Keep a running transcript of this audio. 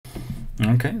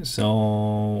Okay,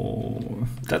 so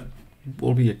that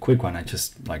will be a quick one. I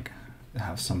just like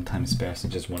have some time spare, so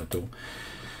just wanted to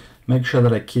make sure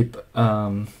that I keep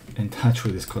in touch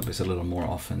with this code base a little more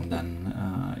often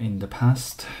than in the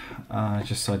past,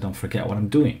 just so I don't forget what I'm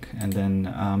doing. And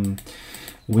then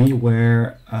we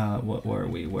were, what were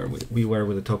we? We were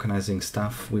with the tokenizing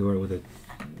stuff. We were with the,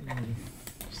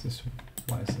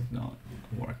 why is it not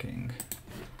working?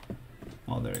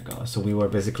 Oh, there you go. So we were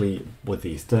basically with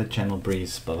these, the channel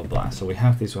breeze, blah, blah, blah. So we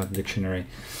have this one dictionary.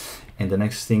 And the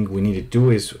next thing we need to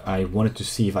do is I wanted to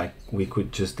see if we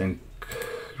could just then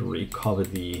recover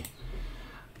the,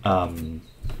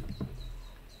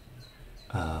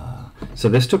 so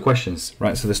there's two questions,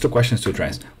 right? So there's two questions to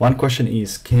address. One question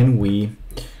is, can we,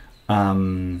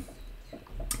 so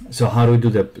how do we do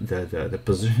the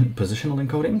positional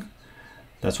encoding?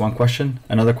 That's one question.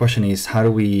 Another question is, how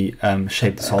do we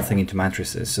shape this whole thing into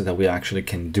matrices so that we actually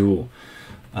can do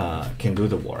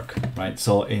the work, right?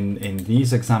 So in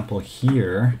this example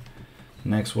here,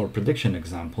 next word prediction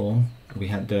example, we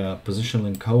had the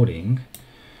positional encoding,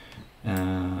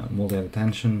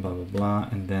 multi-attention, blah blah blah,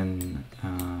 and then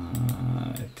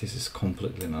this is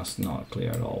completely not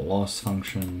clear at all. Loss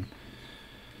function,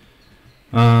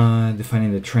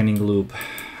 defining the training loop.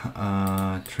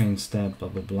 Train step, blah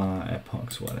blah blah,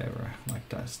 epochs, whatever. Like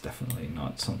that's definitely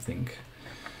not something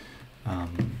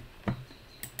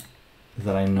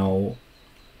that I know.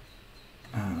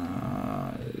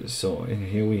 So in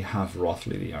here we have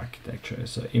roughly the architecture.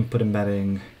 So input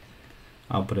embedding,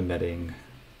 output embedding.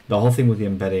 The whole thing with the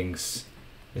embeddings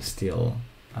is still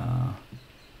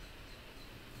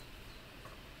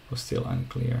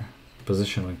unclear.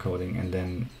 Positional encoding, and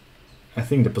then I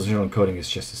think the positional encoding is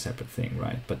just a separate thing,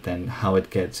 right? But then how it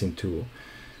gets into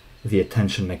the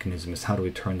attention mechanism is how do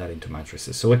we turn that into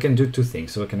matrices? So we can do two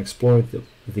things. So we can explore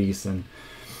these, and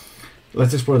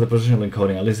let's explore the positional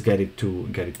encoding. At least get it to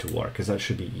work, because that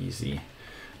should be easy.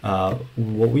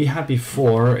 What we had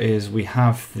before is we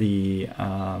have the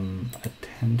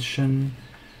attention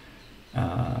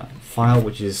file,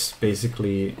 which is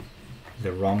basically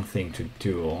the wrong thing to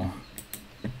do.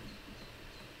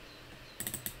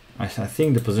 I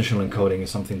think the positional encoding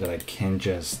is something that I can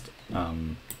just, I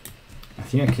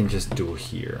think I can just do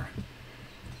here.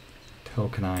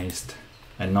 Tokenized,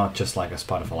 and not just like as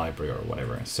part of a library or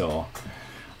whatever. So,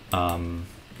 not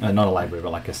a library,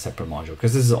 but like a separate module,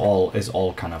 because this is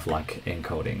all kind of like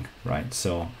encoding, right?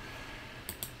 So,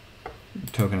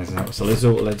 tokenizing. So let's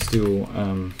do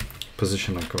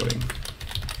positional encoding.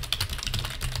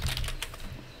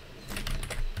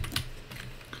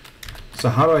 So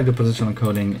how do I do positional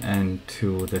encoding and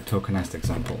to the tokenized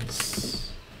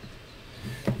examples?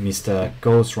 Mr.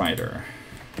 Ghostwriter,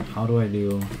 how do I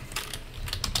do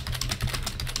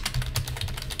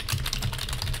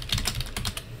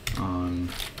on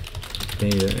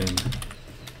data in,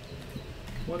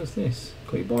 what is this?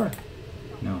 Clipboard?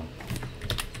 No.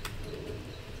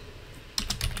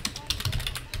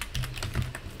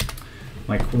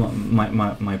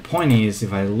 My point is,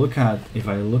 if I look at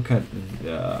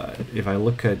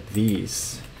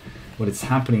these, what is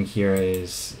happening here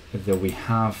is that we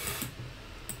have,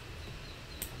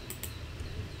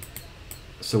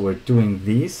 so we're doing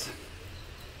these,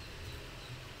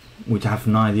 which I have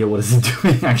no idea what is it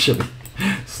doing actually.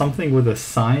 Something with a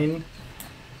sign,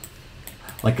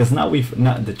 like, because now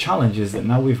the challenge is that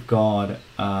now we've got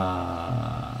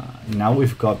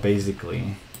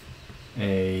basically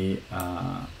a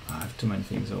I have too many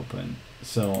things open.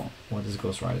 So what is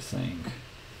Ghostwriter saying?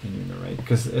 Enumerate,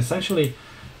 because essentially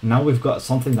now we've got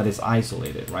something that is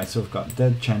isolated, right? So we've got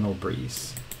dead channel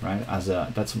breeze, right? As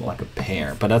that's like a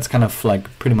pair, but that's kind of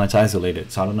like pretty much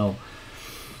isolated. So I don't know,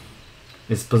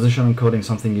 is positional encoding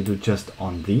something you do just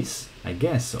on these? I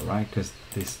guess so, right? Because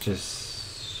this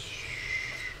just,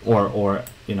 or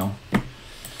you know.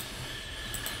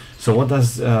 So what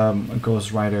does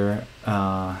Ghostwriter?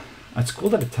 It's cool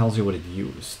that it tells you what it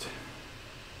used.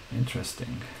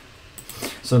 Interesting.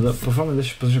 So the perform the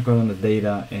position code on the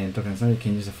data and tokens, you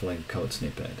can use a flag code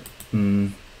snippet.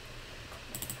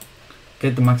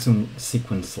 Get the maximum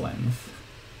sequence length.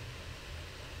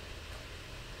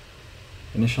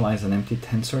 Initialize an empty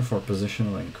tensor for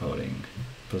positional encoding.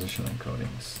 Positional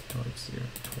encodings.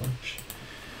 Torch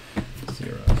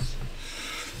zeros.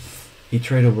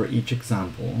 Iterate over each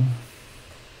example.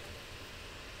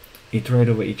 Iterate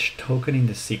over each token in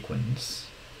the sequence.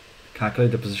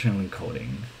 Calculate the positional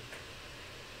encoding.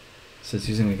 So it's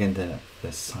using again the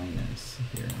sinus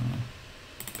here.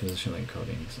 Positional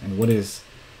encodings. And what is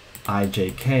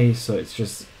IJK? So it's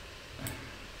just,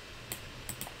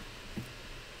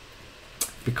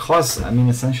 because, I mean,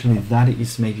 essentially that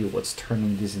is maybe what's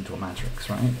turning this into a matrix,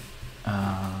 right?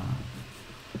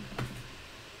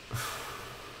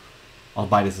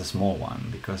 Albeit it's a small one,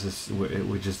 because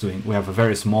we're just doing, we have a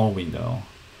very small window.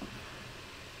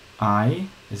 I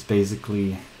is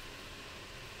basically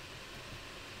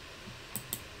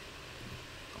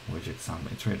widget sum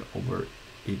iterate over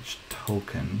each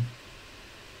token.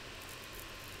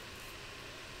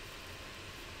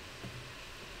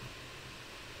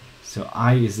 So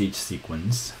I is each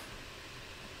sequence.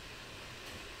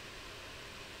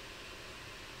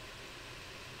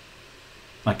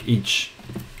 Like each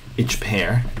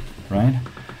pair, right?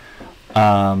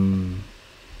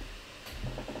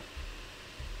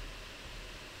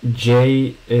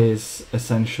 J is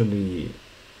essentially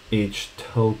each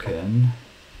token.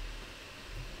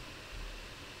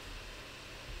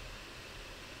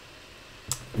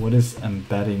 What is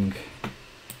embedding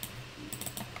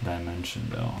dimension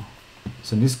though?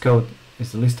 So this code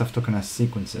is the list of tokenized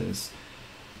sequences.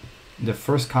 The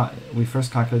we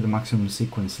first calculate the maximum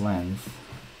sequence length.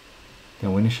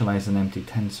 Then we initialize an empty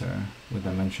tensor with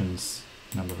dimensions,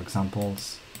 number of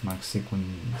examples, max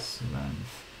sequence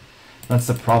length. That's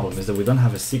the problem, is that we don't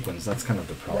have a sequence. That's kind of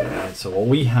the problem, right? So what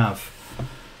we have,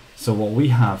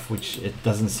 which it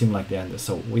doesn't seem like the end.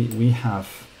 So we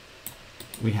have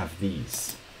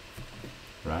these,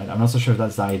 right? I'm not so sure if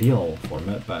that's the ideal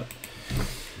format, but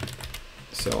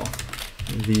so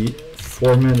the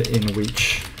format in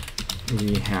which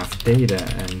we have data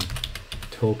and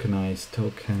tokenized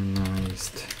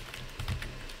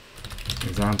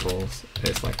examples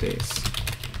is like this.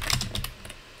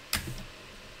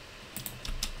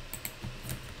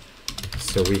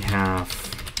 So we have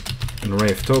an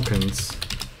array of tokens,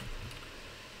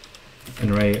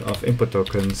 an array of input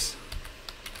tokens,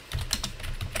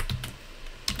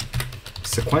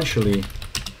 sequentially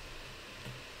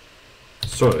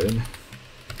sorted,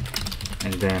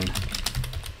 and then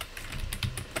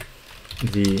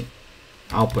the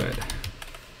output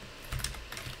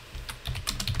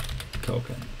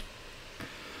token.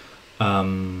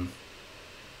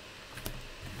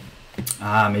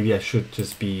 Maybe I should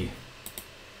just be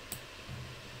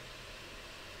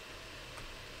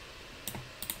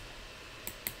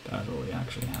that's what we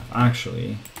actually have.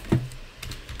 Actually,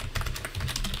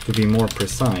 to be more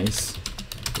precise,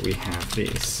 we have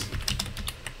this.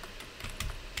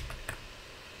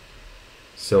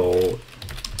 So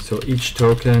each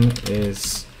token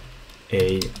is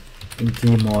a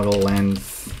d-model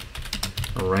length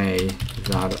array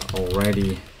that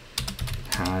already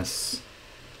has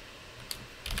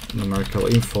numerical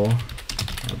info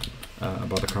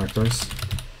about the characters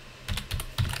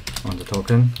on the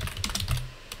token.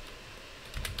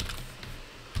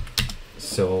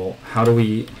 So how do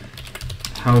we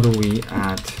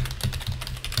add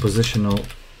positional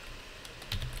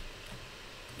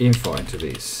info into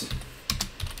these?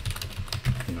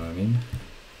 You know what I mean?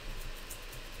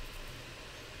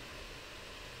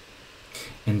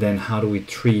 And then how do we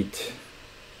treat,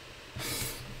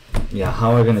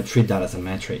 how are we going to treat that as a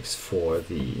matrix for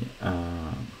the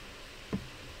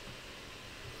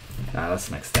that's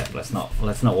the next step. Let's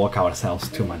not walk ourselves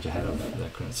too much ahead of the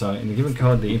current. So in the given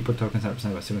code, the input tokens are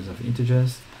represented by a sequence of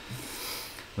integers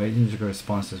where each integer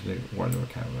corresponds to the word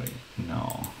vocabulary.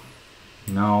 No.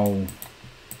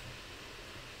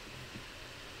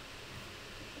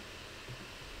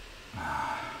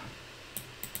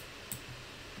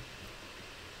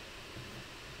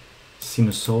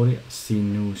 Sinusoidal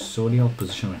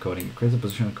positional encoding. It creates a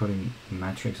positional encoding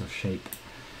matrix of shape,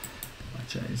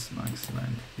 which is max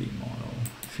length b model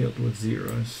filled with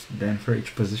zeros. Then for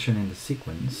each position in the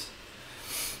sequence,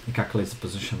 it calculates the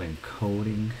positional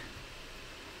encoding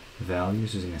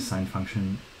values using a sine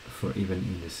function for even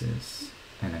indices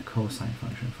and a cosine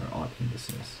function for odd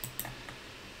indices.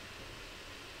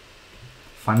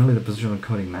 Finally, the positional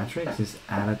encoding matrix is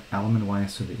added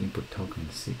element-wise to the input token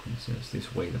sequences.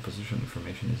 This way, the positional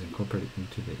information is incorporated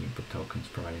into the input tokens,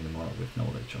 providing the model with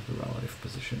knowledge of the relative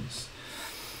positions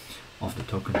of the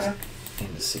tokens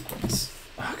in the sequence.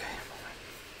 Okay.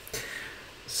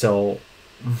 So,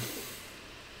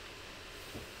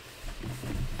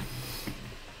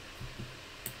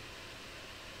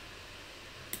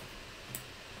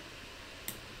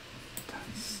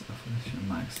 that's definition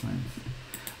max length.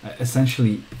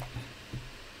 Essentially,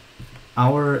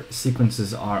 our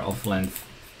sequences are of length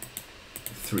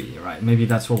 3, right? Maybe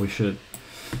that's what we should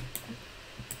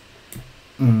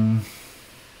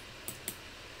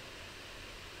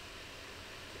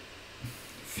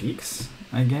fix,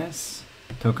 I guess.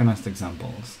 Tokenized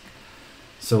examples.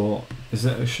 So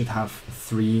it should have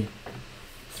three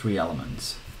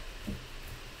elements.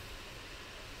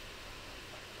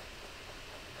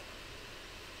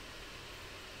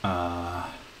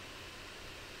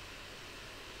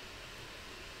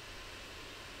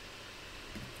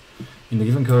 In the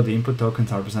given code, the input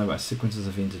tokens are represented by sequences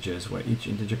of integers where each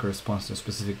integer corresponds to a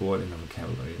specific word in the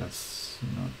vocabulary. That's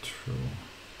not true.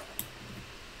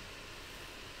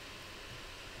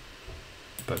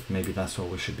 But maybe that's what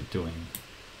we should be doing.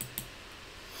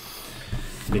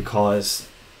 Because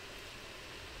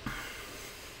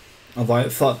although I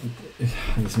thought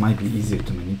this might be easier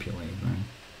to manipulate, right?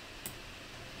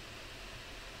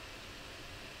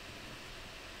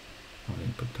 Of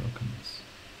input tokens.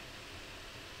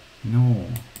 No,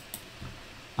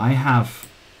 I have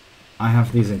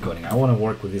these encoding. I want to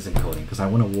work with this encoding because I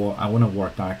want to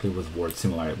work directly with word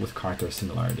similarity, with character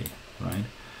similarity, right?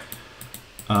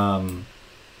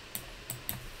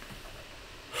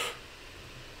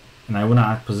 And I want to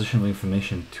add positional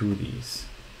information to these.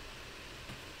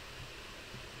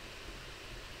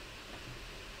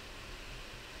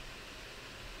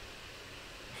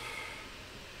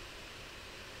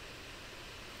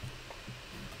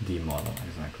 The model,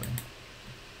 exactly.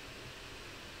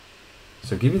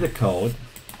 So give me the code.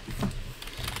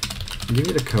 Give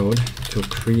me the code to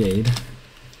create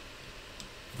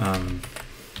a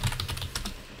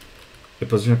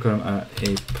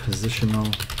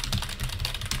positional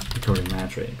encoding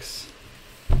matrix.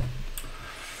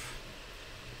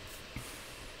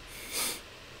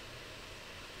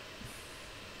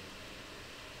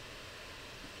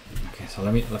 Okay,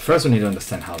 so first we need to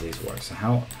understand how these work. So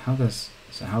how does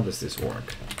this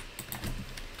work?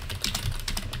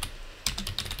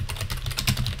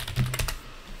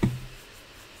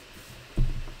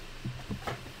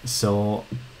 So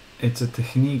it's a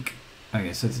technique.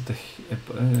 Okay, so it's a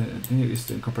technique is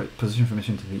to incorporate position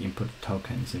information to the input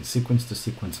tokens in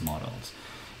sequence-to-sequence models.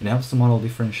 It helps the model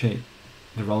differentiate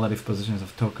the relative positions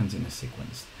of tokens in a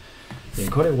sequence. The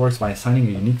encoding works by assigning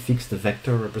a unique fixed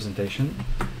vector representation.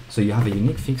 So you have a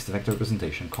unique fixed vector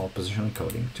representation called positional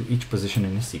encoding to each position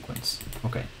in a sequence.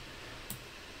 Okay.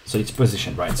 So it's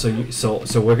position, right? So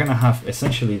we're gonna have,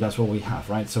 essentially that's what we have,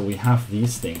 right? So we have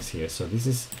these things here. So this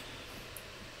is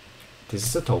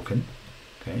a token,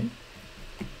 okay?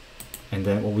 And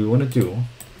then what we want to do,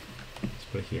 let's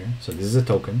put it here. So this is a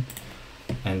token,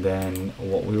 and then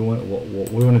what we want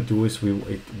to do is we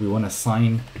want to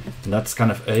assign, and that's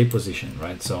kind of a position,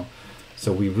 right? So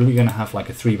we're really gonna have like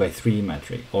a 3x3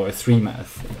 metric, or a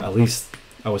at least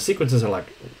our sequences are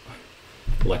like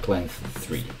length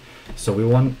 3. So we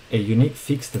want a unique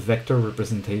fixed vector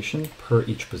representation per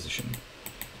each position.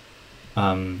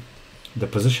 The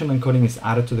positional encoding is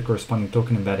added to the corresponding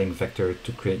token embedding vector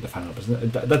to create the final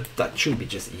representation. That should be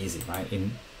just easy, right?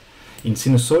 In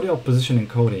sinusoidal position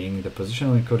encoding, the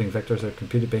positional encoding vectors are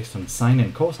computed based on sine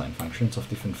and cosine functions of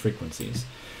different frequencies.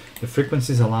 The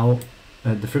frequencies follow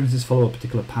a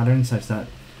particular pattern such that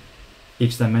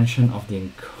each dimension of the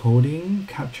encoding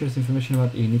captures information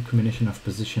about the unique combination of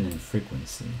position and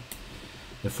frequency.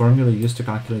 The formula used to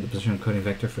calculate the positional encoding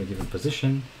vector for a given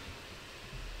position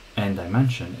and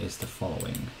dimension is the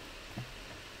following.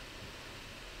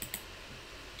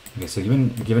 Okay, so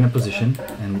given a position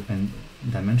and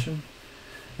dimension.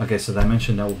 Okay, so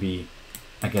dimension, that would be,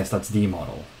 I guess that's the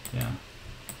model, yeah.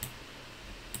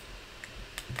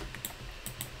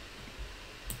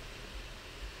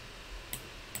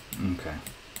 Okay.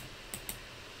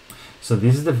 So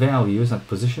this is the values at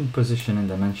position, and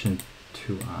dimension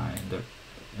 2i,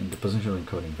 in the positional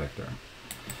encoding vector.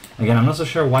 Again, I'm not so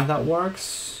sure why that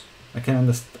works. I think I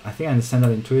understand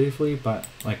that intuitively, but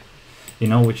like, you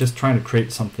know, we're just trying to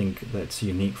create something that's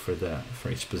unique for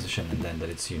each position, and then that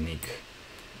it's unique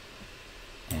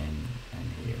and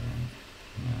here, right?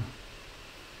 Yeah.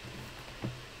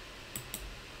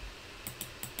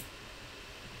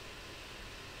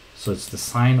 So it's the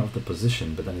sine of the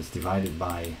position, but then it's divided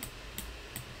by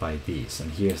these,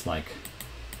 and here's like,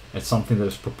 it's something that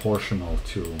is proportional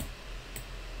to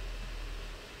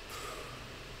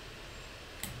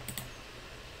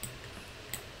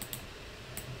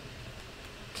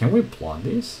Can we plot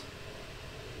this?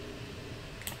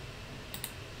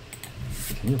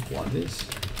 Can you plot this?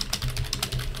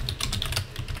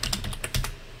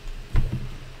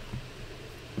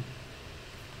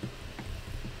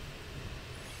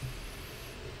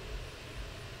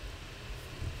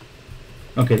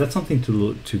 Okay, that's something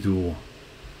to do.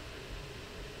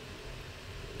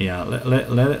 Yeah,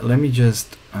 let me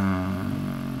just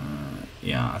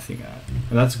yeah, I think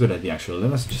that's a good idea actually.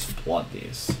 Let us just plot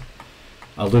this.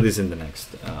 I'll do this in the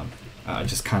next. I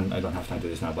don't have time to do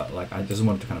this now, but like I just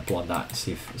wanted to kind of plot that,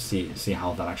 see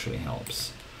how that actually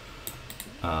helps.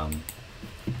 I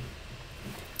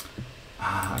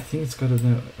think it's got to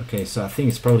do. Okay, so I think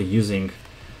it's probably using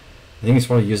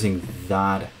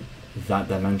that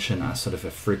dimension as sort of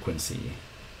a frequency.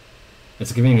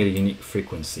 it's giving it a unique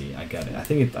frequency. I get it. I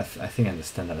think I think I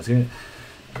understand that.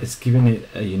 It's giving it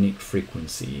a unique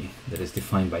frequency that is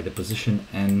defined by the position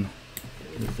and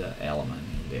the element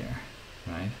in there,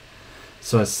 right?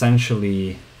 So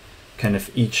essentially, kind of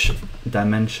each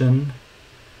dimension,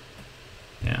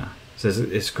 yeah. So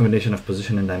it's a combination of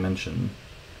position and dimension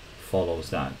follows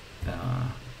that. Yeah.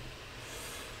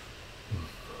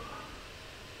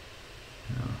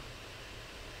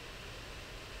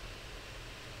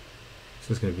 So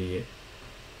it's going to be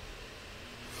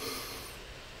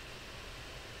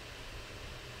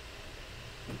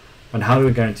and how do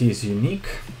we guarantee it's unique?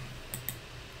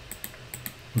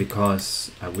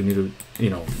 Because we need to, you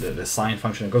know, the sine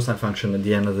function and cosine function at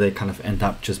the end of the day kind of end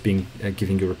up just being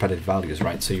giving you repetitive values,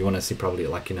 right? So you want to see probably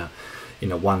like in a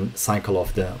one cycle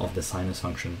of the sinus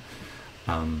function.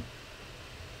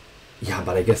 Yeah,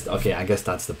 but I guess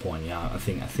that's the point. Yeah, I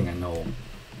think I know.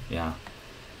 Yeah,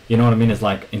 you know what I mean? It's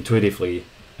like intuitively,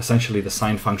 essentially the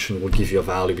sine function will give you a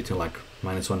value between like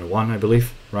 -1 and 1, I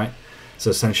believe, right? So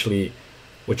essentially,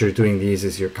 what you're doing these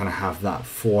is you're kind of have that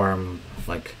form,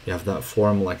 like you have that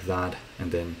form like that,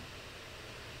 and then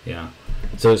yeah.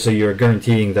 So you're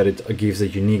guaranteeing that it gives a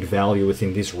unique value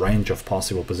within this range of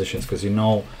possible positions, because it's,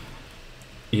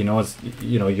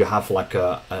 you have like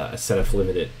a set of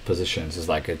limited positions. It's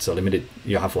like it's a limited,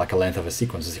 you have like a length of a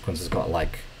sequence. The sequence has got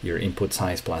like your input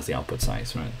size plus the output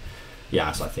size, right?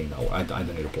 Yeah, so I think that I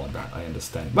don't need to plot that. I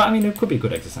understand, but I mean it could be a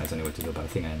good exercise anyway to do. But I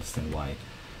think I understand why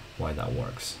that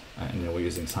works. And we're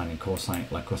using sine and cosine,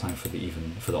 like cosine for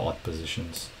the odd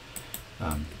positions,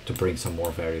 to bring some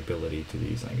more variability to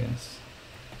these, I guess.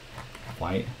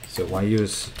 Why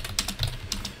use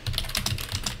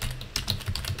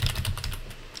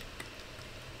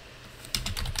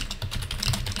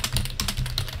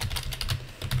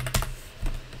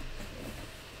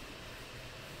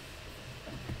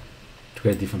to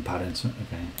create different patterns?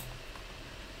 Okay.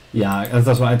 Yeah,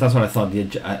 that's what I thought. The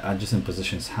adjacent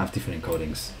positions have different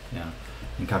encodings, yeah,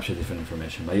 and capture different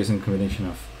information by using a combination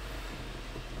of.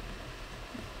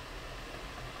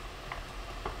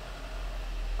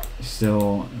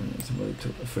 So,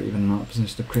 for even not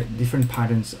positions to create different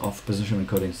patterns of position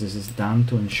encodings. This is done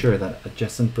to ensure that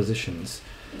adjacent positions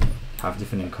have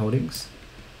different encodings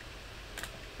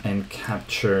and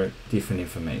capture different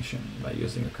information by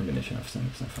using a combination of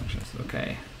functions.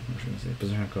 Okay.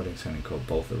 Position encodings can encode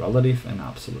both the relative and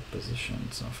absolute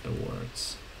positions of the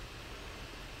words.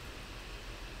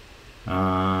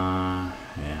 Yeah.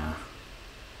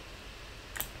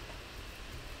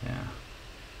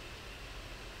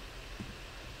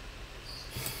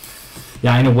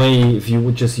 Yeah, in a way, if you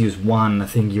would just use one, I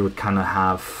think you would kind of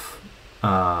have,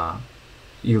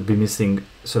 you'd be missing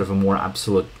sort of a more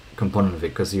absolute component of it,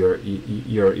 because you're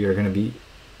going to be,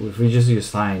 if we just use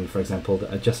sine, for example,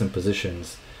 the adjacent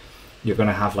positions, you're going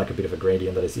to have like a bit of a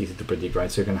gradient that is easy to predict,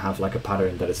 right? So you're going to have like a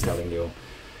pattern that is telling you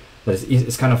that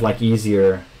it's kind of like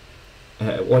easier,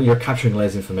 well, you're capturing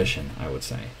less information, I would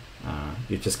say.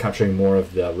 You're just capturing more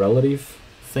of the relative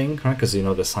thing, right? Because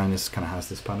the sinus kind of has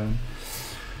this pattern,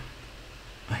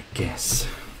 I guess.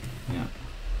 Yeah,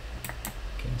 I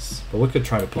guess. But we could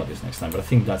try to plot this next time, but I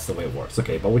think that's the way it works.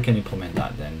 Okay, but we can implement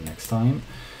that then next time.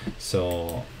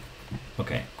 So,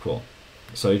 okay, cool.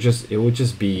 So it would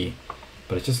just be,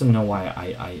 but I just don't know why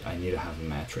I need to have a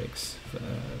matrix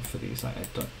for these. I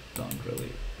don't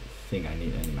really think I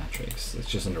need any matrix. It's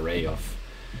just an array of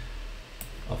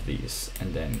these,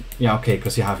 and then yeah, okay,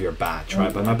 because you have your batch,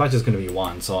 right? But my batch is going to be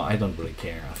 1, so I don't really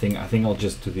care. I think I'll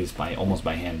just do this almost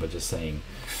by hand, but just saying.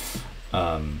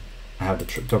 I have the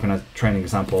token training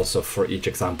example, so for each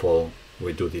example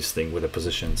we do this thing with the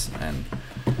positions,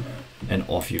 and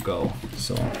off you go.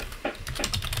 So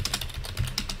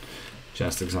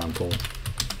just example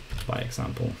by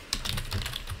example.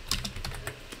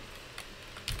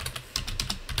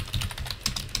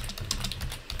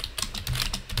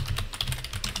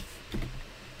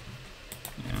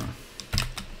 Yeah,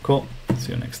 cool.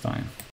 See you next time.